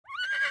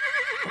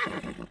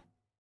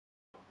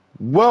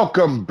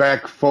Welcome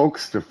back,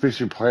 folks, to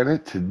Fishing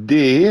Planet.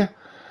 Today,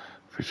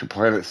 Fishing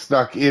Planet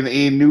stuck in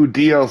a new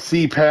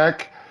DLC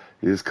pack.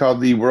 It is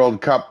called the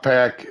World Cup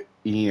pack,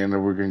 and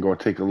we're going to go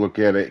take a look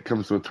at it. It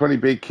comes with 20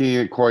 bait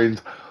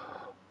coins,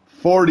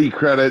 40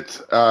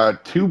 credits,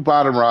 2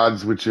 bottom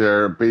rods, which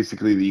are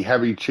basically the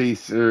Heavy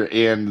Chaser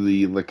and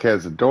the La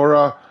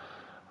Cazadora.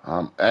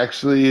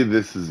 Actually,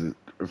 this is,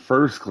 at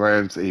first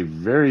glance, a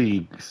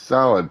very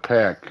solid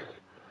pack.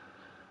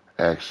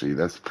 Actually,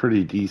 that's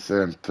pretty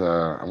decent.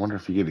 I wonder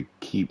if you get a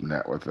keep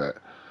net with it.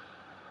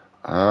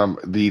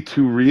 The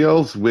 2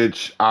 reels,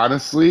 which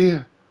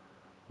honestly,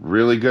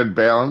 really good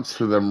balance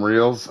for them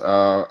reels.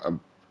 A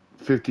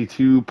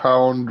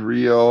 52-pound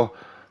reel,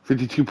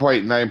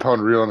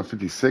 52.9-pound reel, and a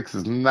 56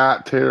 is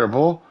not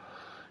terrible.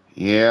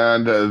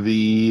 And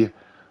the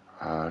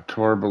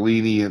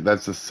Torbellini,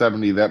 that's a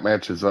 70. That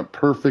matches up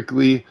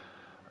perfectly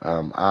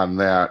on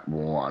that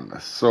one.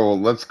 So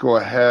let's go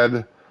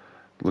ahead.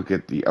 Look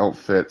at the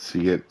outfits.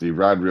 You get the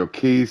rod reel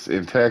case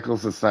and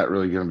tackles. It's not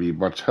really going to be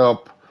much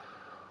help.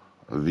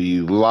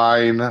 The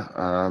line,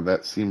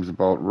 that seems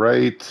about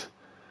right.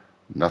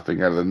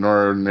 Nothing out of the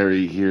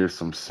ordinary here.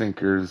 Some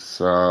sinkers,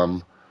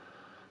 some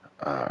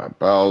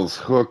bells,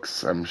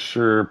 hooks, I'm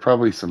sure.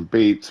 Probably some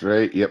baits,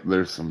 right? Yep,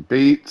 there's some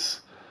baits.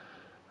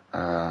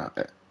 And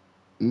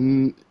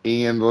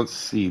let's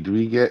see. Do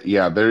we get...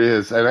 Yeah, there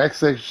is. And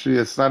actually,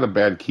 it's not a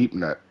bad keep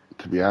net,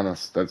 to be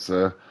honest. That's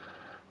a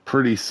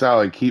pretty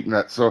solid keep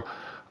net. So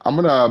I'm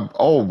gonna,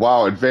 oh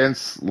wow,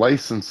 advanced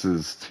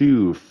licenses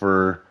too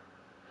for,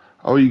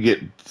 oh, you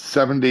get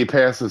 7-day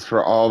passes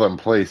for all them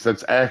places.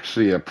 That's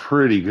actually a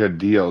pretty good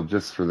deal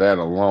just for that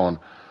alone.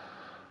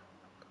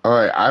 All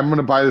right, I'm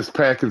gonna buy this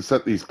pack and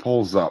set these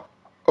poles up.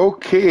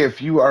 Okay,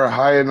 if you are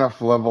high enough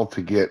level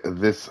to get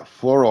this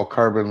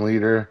fluorocarbon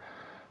leader,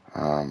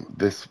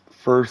 this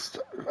first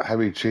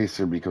Heavy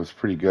Chaser becomes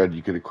pretty good.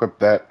 You could equip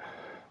that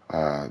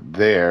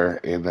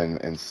there, and then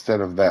instead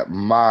of that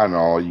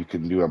mono, you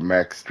can do a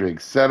max drag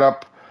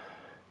setup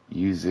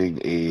using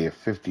a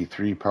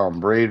 53-pound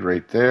braid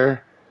right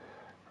there,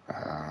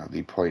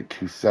 the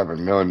 0.27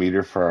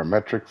 millimeter for our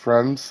metric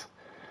friends,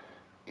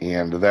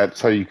 and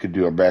that's how you could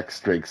do a max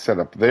drag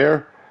setup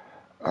there.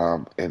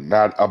 And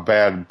not a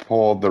bad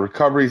pull. The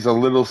recovery is a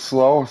little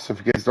slow, so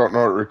if you guys don't know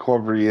what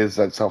recovery is,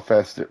 that's how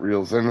fast it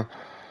reels in.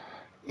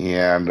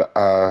 And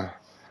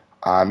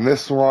on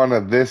this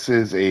one, this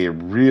is a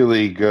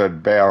really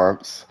good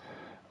balance.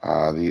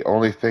 The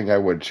only thing I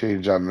would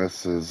change on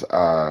this is,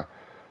 to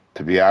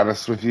be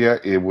honest with you,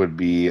 it would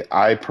be,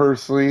 I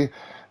personally,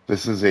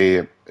 it's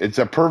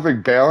a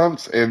perfect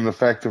balance in the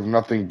fact of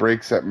nothing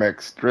breaks at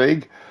max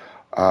drag,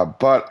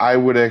 but I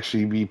would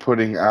actually be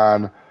putting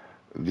on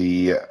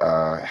the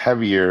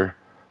heavier,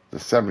 the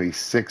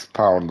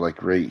 76-pound,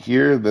 like right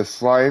here,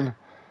 this line,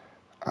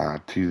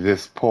 to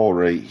this pole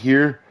right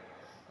here.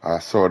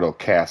 So it'll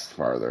cast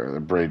farther. The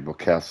braid will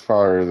cast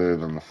farther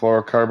than the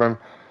fluorocarbon.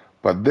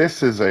 But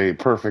this is a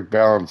perfect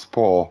balance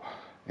pull,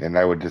 and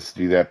I would just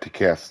do that to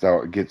cast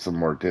out and get some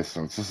more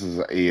distance. This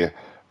is a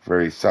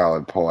very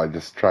solid pull. I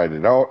just tried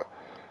it out,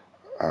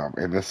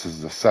 and this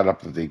is the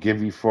setup that they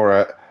give you for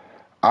it.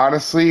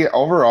 Honestly,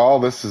 overall,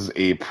 this is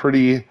a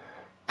pretty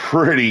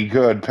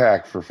good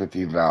pack for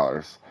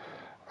 $15.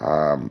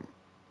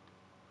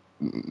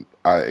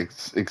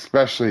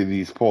 Especially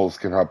these pulls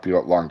can help you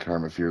out long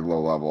term if you're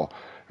low level.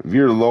 If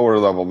you're lower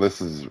level,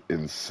 this is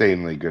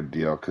insanely good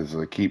deal because of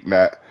the keep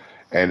net,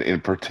 and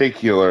in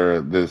particular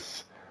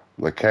this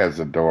La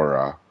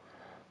Cazadora.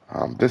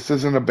 This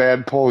isn't a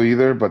bad pull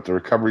either, but the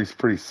recovery's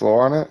pretty slow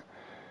on it.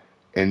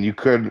 And you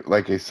could,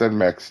 like I said,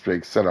 max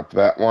drag set up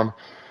that one.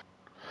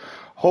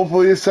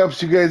 Hopefully this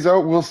helps you guys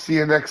out. We'll see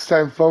you next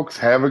time, folks.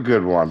 Have a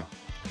good one.